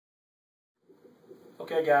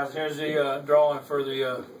Okay guys, here's the drawing for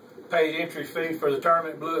the paid entry fee for the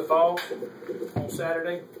tournament Blewett Falls on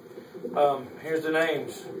Saturday. Here's the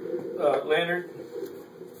names. Leonard,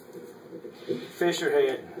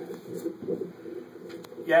 Fisherhead,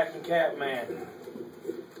 Yak and Catman,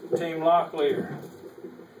 Team Lockleader,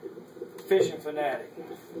 Fishing Fanatic,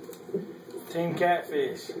 Team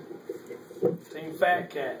Catfish, Team Fat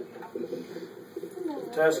Cat,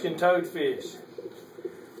 Tuscan Toadfish,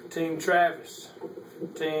 Team Travis,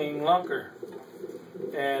 Team Lunker,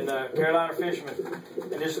 and Carolina Fisherman.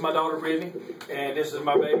 And this is my daughter Brittany, and this is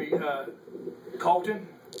my baby Colton.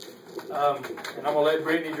 And I'm going to let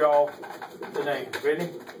Brittany draw the name. Brittany?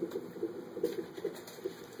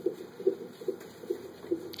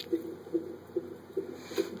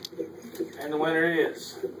 And the winner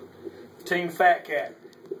is Team Fat Cat.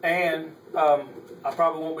 And I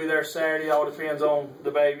probably won't be there Saturday. All depends on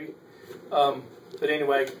the baby. But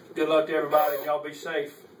anyway, good luck to everybody. Y'all be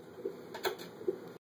safe.